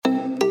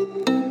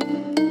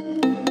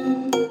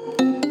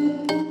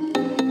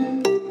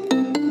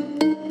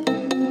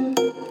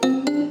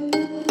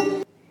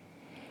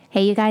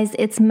Hey, you guys,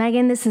 it's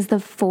Megan. This is the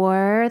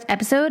 4th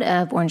episode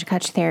of Orange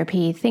Couch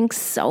Therapy. Thanks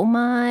so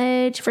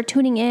much for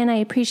tuning in. I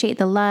appreciate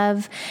the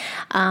love.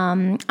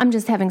 I'm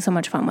just having so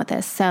much fun with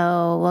this.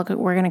 So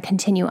we're going to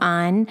continue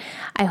on.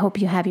 I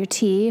hope you have your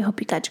tea. Hope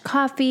you got your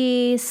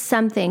coffee,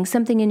 something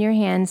in your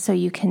hands so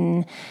you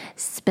can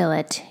spill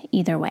it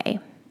either way.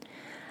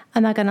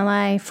 I'm not going to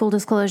lie, full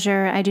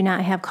disclosure, I do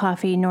not have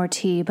coffee nor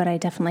tea, but I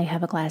definitely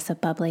have a glass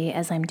of bubbly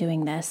as I'm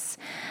doing this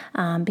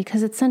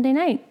because it's Sunday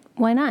night.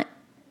 Why not?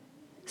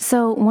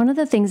 So one of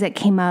the things that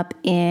came up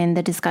in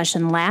the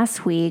discussion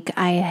last week,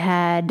 I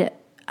had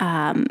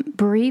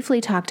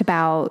briefly talked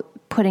about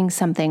putting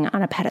something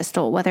on a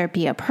pedestal, whether it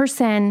be a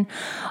person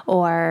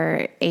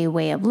or a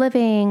way of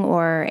living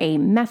or a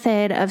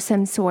method of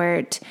some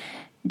sort.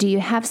 Do you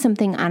have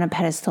something on a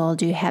pedestal?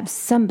 Do you have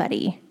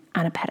somebody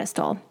on a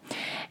pedestal?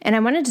 And I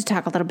wanted to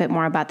talk a little bit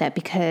more about that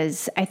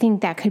because I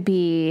think that could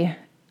be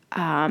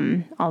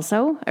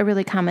also a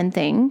really common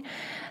thing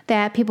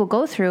that people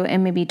go through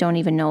and maybe don't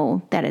even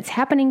know that it's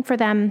happening for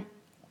them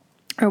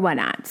or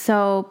whatnot.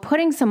 So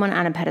putting someone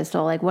on a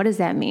pedestal, like what does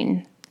that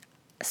mean?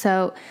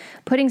 So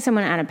putting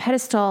someone on a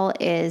pedestal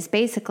is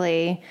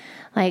basically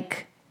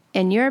like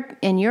in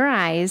your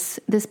eyes,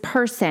 this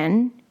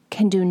person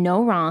can do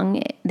no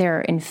wrong.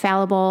 They're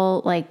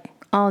infallible, like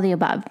all the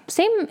above.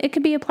 Same, it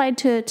could be applied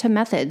to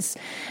methods.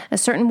 A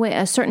certain way,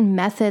 a certain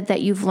method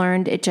that you've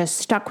learned, it just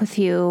stuck with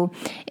you.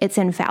 It's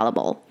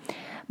infallible.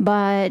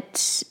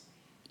 But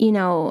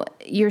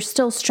you're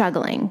still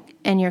struggling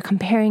and you're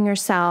comparing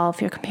yourself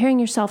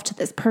to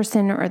this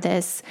person or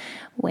this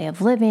way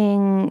of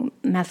living,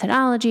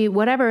 methodology,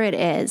 whatever it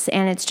is.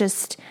 And it's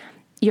just,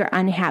 you're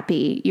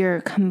unhappy.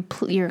 You're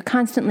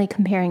constantly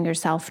comparing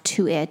yourself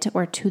to it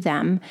or to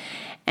them,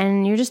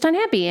 and you're just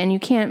unhappy and you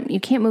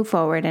can't move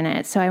forward in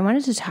it. So I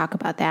wanted to talk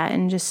about that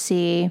and just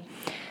see,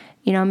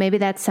 maybe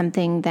that's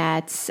something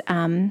that's,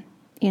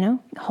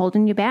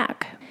 holding you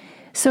back.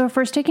 So if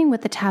we're sticking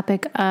with the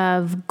topic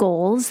of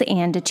goals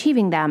and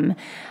achieving them,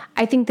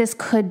 I think this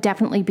could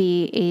definitely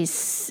be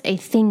a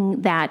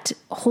thing that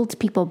holds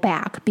people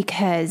back,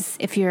 because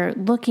if you're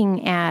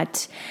looking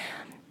at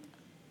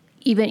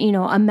even,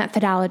 a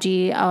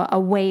methodology, a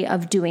way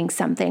of doing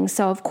something.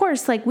 So of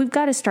course, we've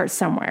got to start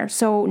somewhere.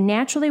 So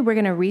naturally, we're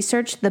going to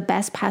research the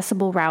best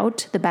possible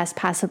route, the best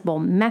possible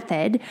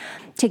method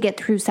to get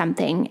through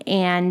something.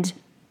 And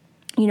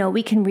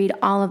we can read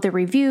all of the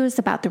reviews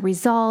about the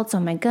results. Oh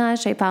my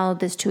gosh, I followed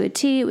this to a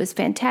T. It was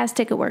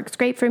fantastic. It works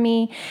great for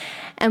me.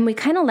 And we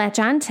kind of latch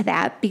on to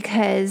that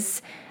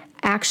because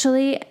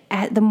actually,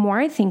 the more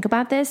I think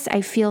about this,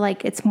 I feel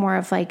like it's more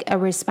of like a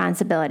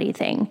responsibility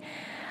thing.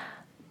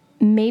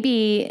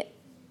 Maybe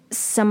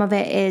some of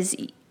it is,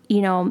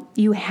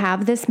 you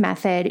have this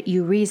method,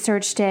 you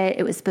researched it.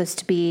 It was supposed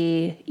to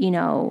be,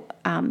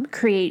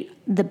 create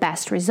the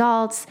best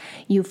results.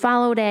 You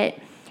followed it.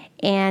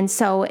 And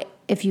so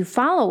if you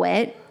follow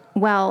it,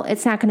 well,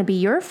 it's not going to be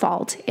your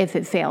fault if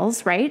it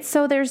fails, right?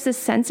 So there's this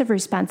sense of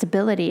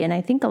responsibility. And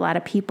I think a lot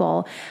of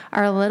people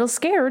are a little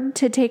scared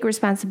to take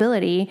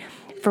responsibility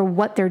for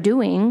what they're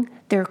doing,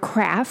 their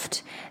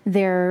craft,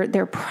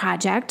 their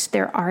project,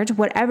 their art,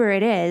 whatever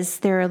it is.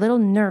 They're a little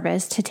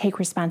nervous to take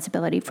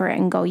responsibility for it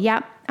and go,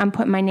 yep, I'm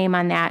putting my name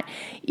on that,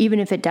 even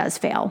if it does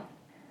fail.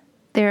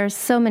 There are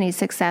so many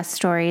success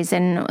stories,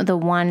 and the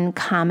one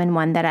common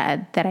one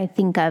that I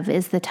think of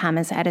is the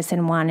Thomas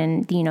Edison one,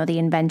 and the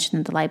invention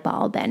of the light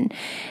bulb, and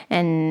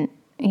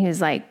he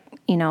was like,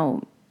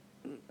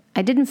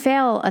 I didn't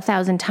fail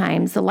 1,000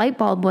 times. The light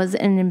bulb was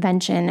an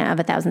invention of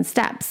 1,000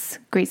 steps.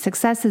 Great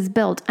success is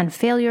built on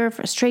failure,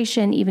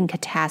 frustration, even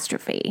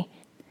catastrophe.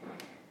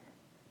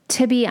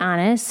 To be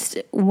honest,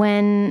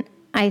 when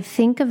I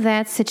think of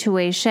that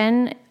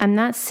situation, I'm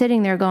not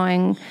sitting there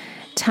going,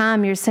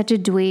 Tom, you're such a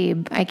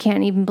dweeb. I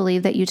can't even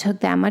believe that you took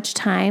that much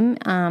time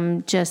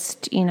I'm not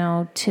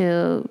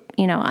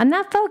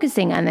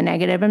focusing on the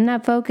negative. I'm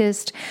not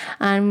focused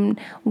on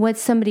what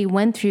somebody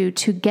went through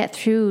to get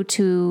through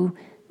to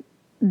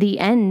the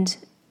end,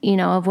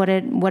 of what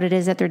it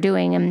is that they're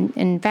doing. And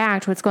in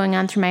fact, what's going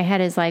on through my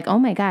head is like, oh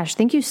my gosh,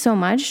 thank you so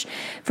much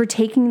for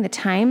taking the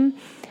time,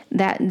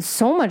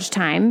 so much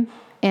time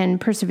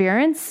and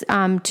perseverance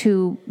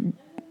to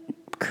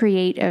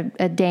create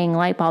a dang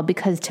light bulb,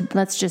 because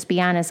let's just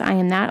be honest, I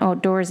am not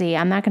outdoorsy.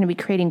 I'm not going to be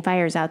creating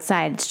fires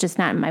outside. It's just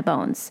not in my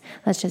bones.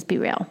 Let's just be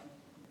real.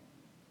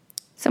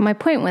 So my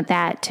point with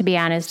that, to be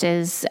honest,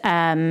 is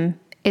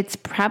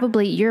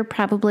you're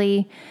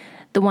probably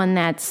the one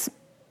that's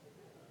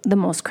the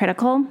most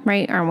critical,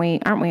 right?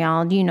 Aren't we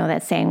all? You know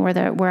that saying,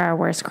 we're our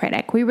worst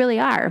critic. We really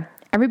are.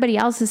 Everybody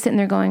else is sitting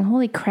there going,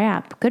 holy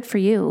crap, good for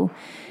you.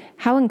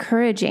 How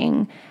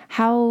encouraging,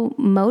 how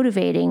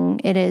motivating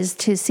it is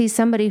to see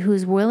somebody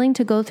who's willing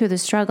to go through the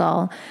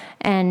struggle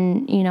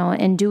and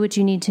do what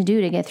you need to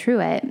do to get through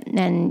it.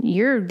 And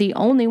you're the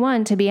only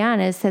one, to be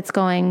honest, that's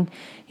going,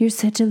 you're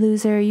such a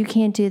loser. You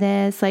can't do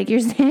this. Like, you're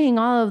saying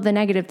all of the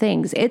negative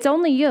things. It's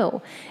only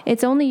you.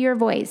 It's only your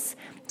voice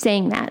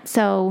saying that.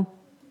 So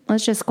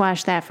let's just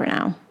squash that for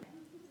now.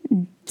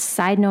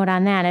 side note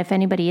on that, if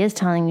anybody is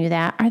telling you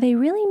that, are they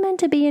really meant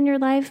to be in your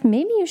life?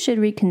 Maybe you should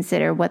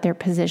reconsider what their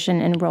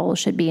position and role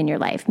should be in your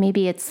life.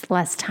 Maybe it's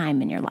less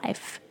time in your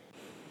life.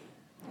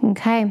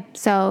 Okay,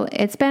 so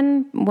it's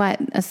been,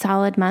 a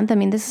solid month? I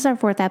mean, this is our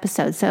 4th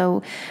episode,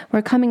 so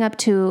we're coming up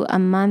to a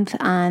month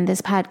on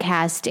this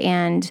podcast,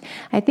 and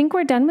I think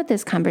we're done with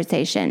this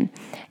conversation.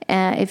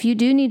 If you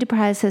do need to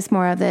process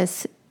more of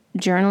this,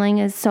 journaling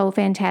is so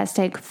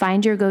fantastic.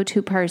 Find your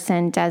go-to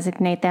person,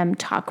 designate them,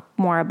 talk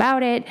more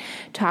about it,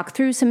 talk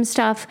through some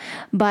stuff.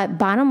 But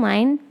bottom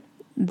line,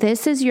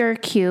 this is your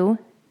cue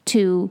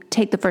to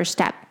take the first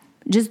step.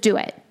 Just do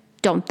it.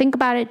 Don't think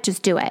about it.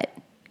 Just do it.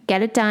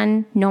 Get it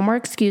done. No more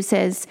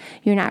excuses.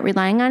 You're not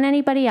relying on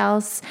anybody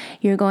else.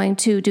 You're going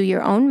to do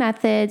your own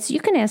methods. You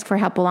can ask for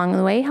help along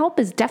the way. Help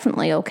is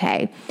definitely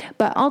okay.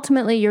 But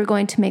ultimately, you're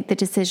going to make the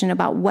decision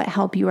about what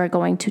help you are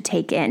going to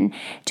take in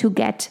to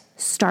get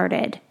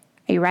started.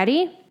 Are you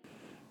ready?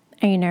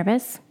 Are you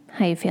nervous?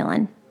 How you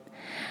feeling?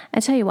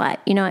 I tell you what,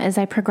 as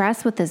I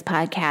progress with this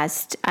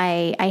podcast,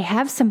 I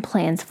have some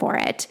plans for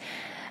it.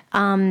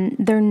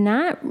 They're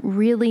not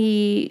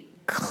really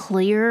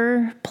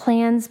clear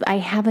plans. I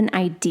have an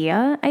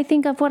idea, I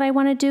think, of what I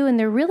want to do, and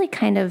they're really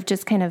kind of,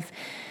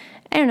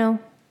 I don't know,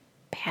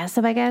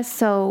 passive, I guess.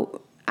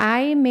 So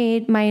I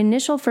made my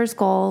initial first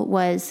goal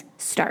was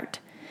start.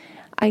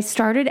 I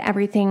started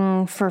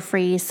everything for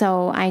free.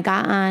 So I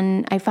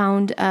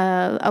found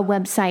a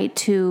website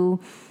to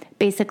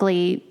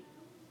basically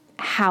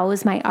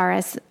house my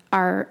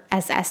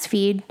RSS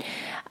feed.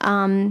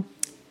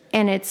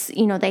 And it's,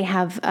 they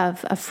have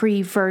a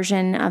free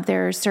version of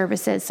their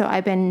services. So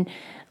I've been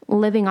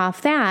living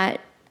off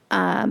that,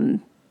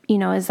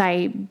 as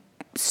I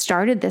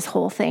started this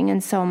whole thing.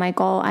 And so my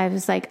goal, I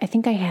was like, I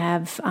think I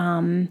have,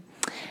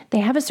 they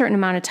have a certain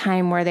amount of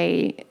time where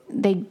they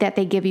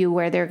give you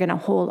where they're going to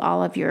hold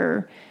all of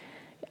your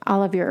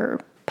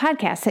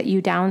podcasts that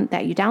you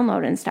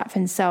download and stuff.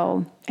 And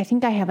so I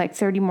think I have like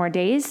 30 more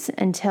days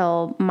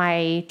until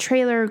my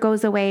trailer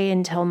goes away,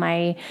 until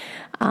my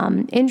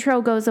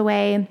intro goes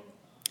away.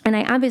 And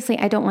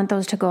I don't want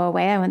those to go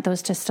away. I want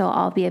those to still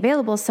all be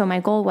available. So my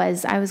goal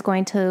was I was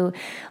going to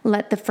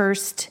let the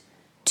first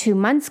 2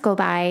 months go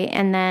by,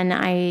 and then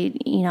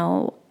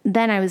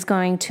I was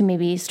going to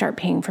maybe start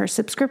paying for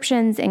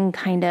subscriptions and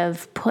kind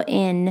of put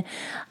in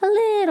a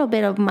little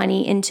bit of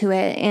money into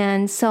it.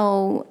 And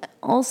so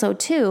also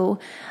too,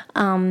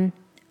 my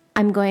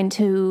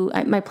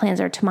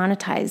plans are to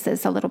monetize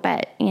this a little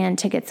bit and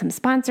to get some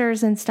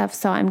sponsors and stuff.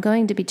 So I'm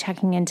going to be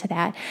checking into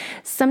that.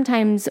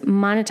 Sometimes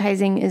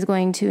monetizing is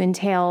going to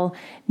entail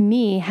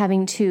me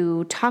having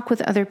to talk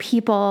with other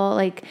people.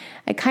 Like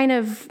I kind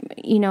of,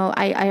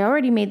 I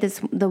already made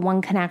the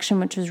one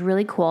connection, which was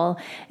really cool.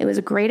 It was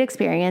a great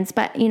experience,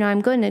 but I'm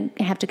going to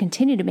have to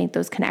continue to make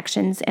those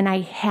connections, and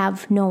I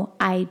have no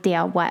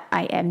idea what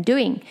I am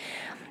doing,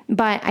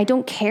 but I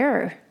don't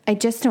care. I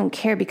just don't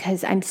care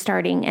because I'm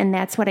starting, and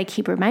that's what I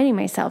keep reminding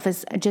myself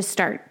is just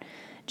start.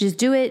 Just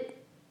do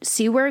it,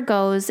 see where it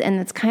goes, and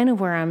that's kind of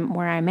where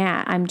I'm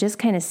at. I'm just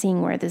kind of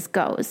seeing where this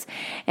goes.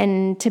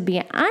 And to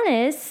be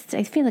honest,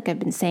 I feel like I've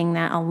been saying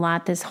that a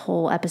lot this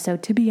whole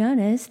episode, to be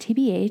honest,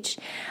 TBH.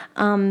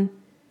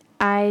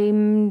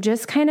 I'm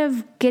just kind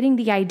of getting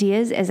the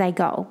ideas as I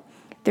go.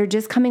 They're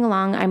just coming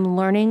along. I'm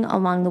learning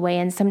along the way.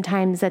 And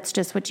sometimes that's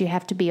just what you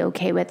have to be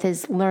okay with,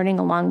 is learning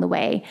along the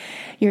way.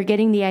 You're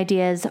getting the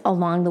ideas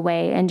along the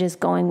way and just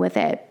going with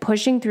it.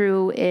 Pushing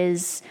through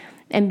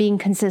and being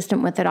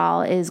consistent with it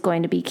all is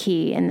going to be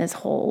key in this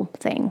whole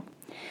thing.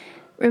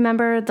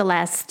 Remember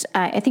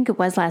I think it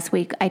was last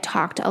week, I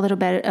talked a little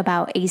bit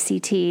about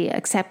ACT,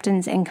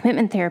 acceptance and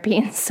commitment therapy.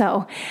 And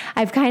so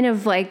I've kind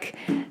of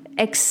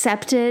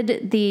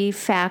accepted the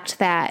fact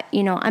that,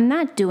 I'm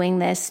not doing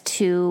this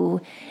to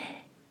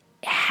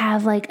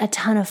have a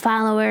ton of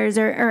followers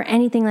or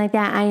anything like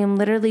that. I am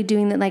literally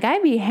doing that.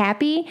 I'd be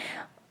happy.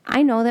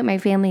 I know that my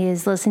family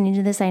is listening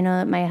to this. I know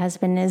that my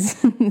husband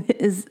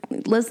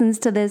listens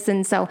to this.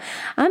 And so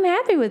I'm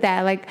happy with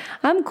that.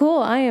 I'm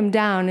cool. I am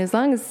down as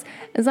long as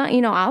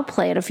I'll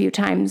play it a few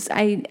times.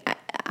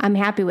 I'm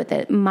happy with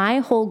it. My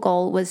whole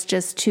goal was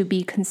just to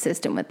be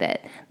consistent with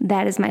it.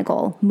 That is my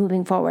goal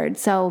moving forward.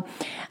 So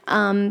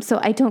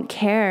I don't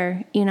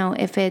care,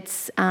 if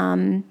it's,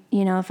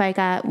 if I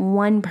got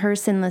one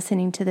person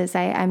listening to this,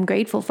 I'm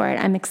grateful for it.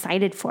 I'm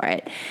excited for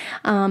it.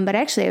 But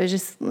actually I was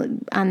just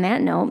on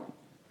that note,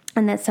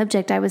 on that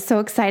subject, I was so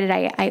excited.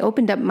 I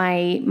opened up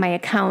my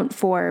account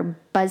for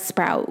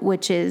Buzzsprout,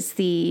 which is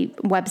the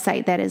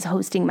website that is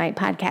hosting my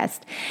podcast.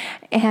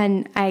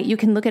 And you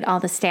can look at all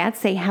the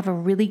stats. They have a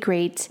really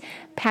great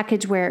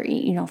package where,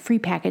 free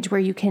package where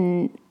you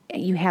can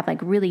you have like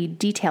really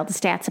detailed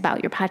stats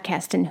about your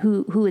podcast and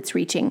who it's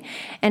reaching.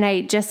 And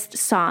I just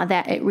saw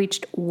that it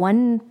reached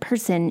one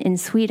person in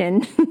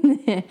Sweden.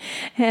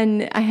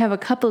 And I have a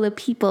couple of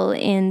people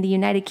in the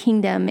United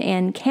Kingdom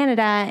and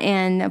Canada.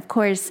 And of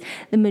course,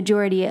 the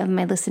majority of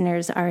my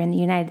listeners are in the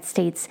United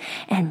States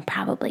and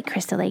probably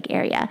Crystal Lake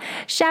area.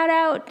 Shout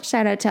out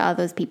to all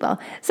those people.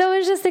 So it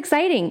was just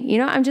exciting.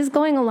 I'm just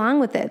going along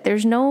with it.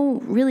 There's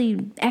no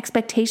really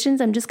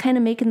expectations. I'm just kind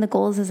of making the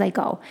goals as I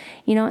go,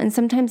 and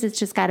sometimes it's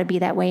just got to be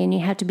that way, and you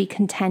have to be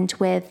content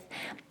with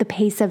the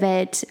pace of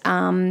it,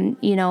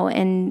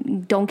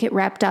 and don't get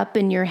wrapped up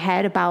in your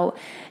head about,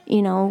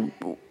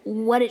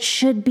 what it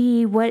should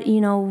be,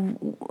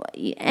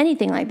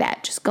 anything like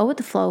that. Just go with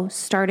the flow,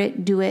 start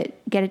it, do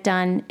it, get it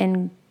done,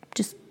 and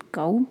just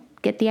go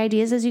get the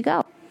ideas as you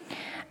go.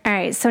 All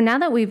right, so now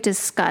that we've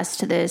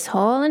discussed this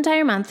whole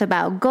entire month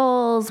about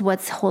goals,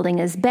 what's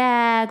holding us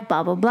back,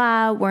 blah, blah,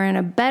 blah, we're in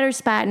a better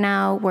spot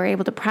now. We're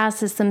able to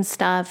process some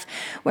stuff.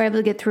 We're able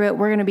to get through it.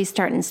 We're going to be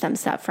starting some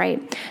stuff,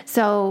 right?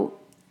 So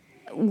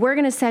we're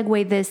going to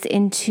segue this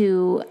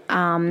into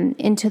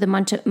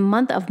the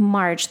month of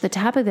March. The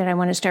topic that I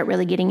want to start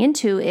really getting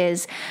into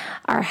is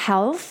our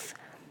health,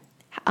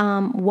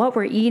 what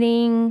we're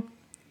eating,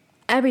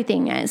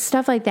 everything,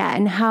 stuff like that,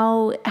 and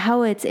how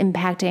it's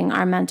impacting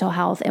our mental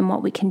health and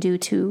what we can do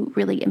to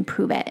really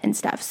improve it and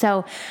stuff.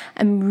 So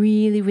I'm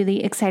really,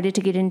 really excited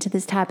to get into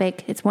this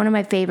topic. It's one of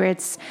my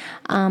favorites.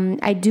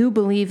 I do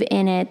believe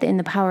in it, in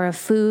the power of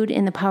food,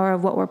 in the power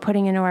of what we're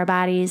putting into our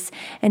bodies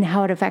and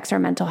how it affects our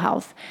mental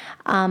health.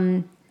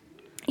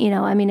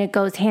 It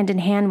goes hand in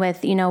hand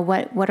with,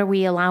 what are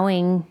we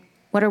allowing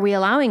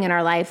in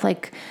our life?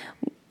 Like,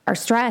 our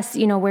stress,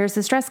 where's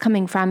the stress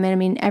coming from?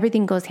 And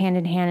everything goes hand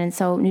in hand. And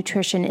so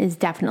nutrition is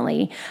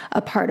definitely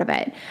a part of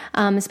it.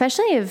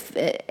 Especially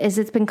as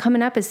it's been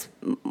coming up as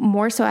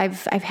more so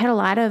I've had a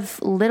lot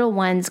of little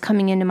ones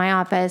coming into my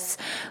office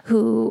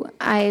who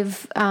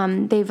they've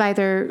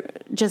either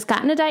just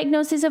gotten a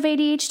diagnosis of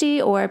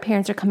ADHD, or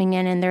parents are coming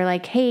in and they're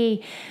like,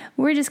 hey,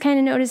 we're just kind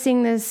of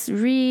noticing this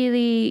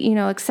really,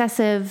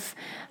 excessive,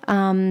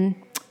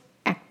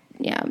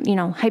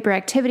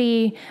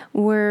 hyperactivity.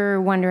 We're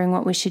wondering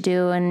what we should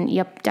do. And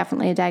yep,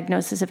 definitely a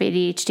diagnosis of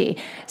ADHD.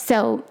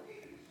 So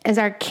as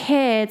our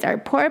kids, our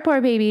poor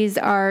babies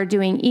are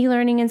doing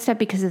e-learning and stuff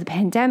because of the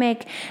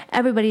pandemic,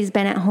 everybody's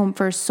been at home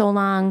for so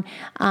long.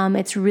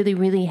 It's really,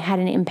 really had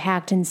an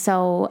impact. And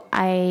so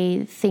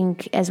I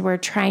think as we're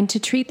trying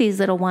to treat these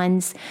little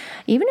ones,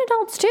 even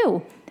adults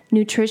too,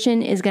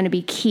 nutrition is going to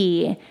be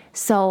key.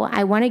 So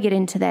I want to get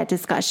into that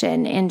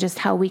discussion and just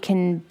how we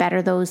can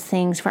better those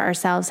things for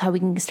ourselves, how we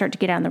can start to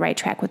get on the right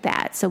track with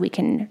that so we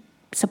can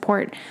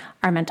support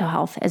our mental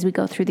health as we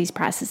go through these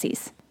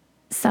processes.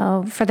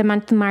 So for the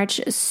month of March,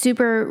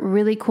 super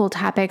really cool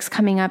topics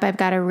coming up. I've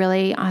got a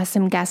really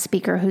awesome guest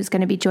speaker who's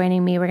going to be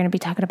joining me. We're going to be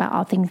talking about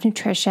all things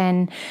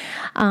nutrition,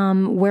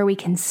 where we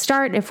can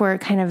start if we're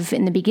kind of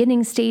in the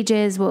beginning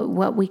stages,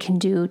 what we can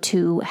do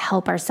to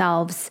help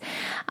ourselves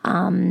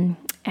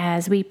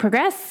as we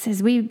progress,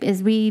 as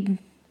we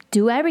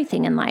do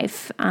everything in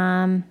life.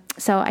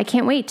 So I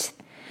can't wait.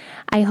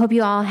 I hope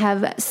you all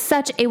have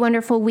such a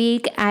wonderful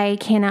week. I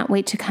cannot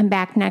wait to come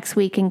back next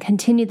week and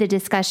continue the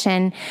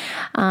discussion.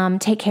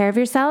 Take care of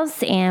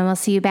yourselves, and we'll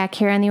see you back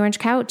here on the Orange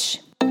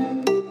Couch.